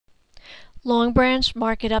Long Branch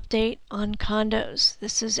market update on condos.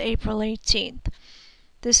 This is April 18th.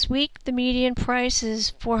 This week the median price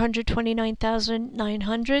is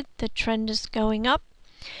 $429,900. The trend is going up.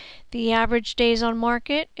 The average days on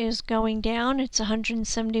market is going down. It's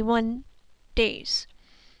 171 days.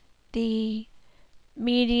 The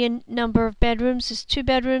median number of bedrooms is 2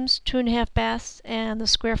 bedrooms, 2.5 baths, and the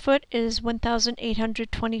square foot is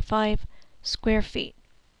 1,825 square feet.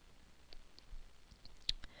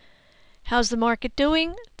 How's the market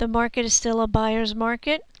doing? The market is still a buyer's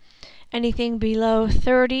market. Anything below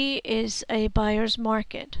 30 is a buyer's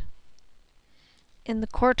market. In the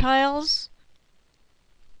quartiles,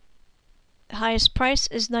 the highest price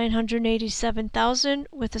is $987,000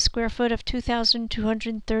 with a square foot of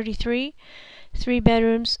 2,233, 3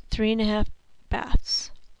 bedrooms, 3.5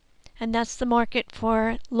 baths. And that's the market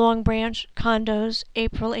for Long Branch condos,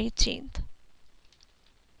 April 18th.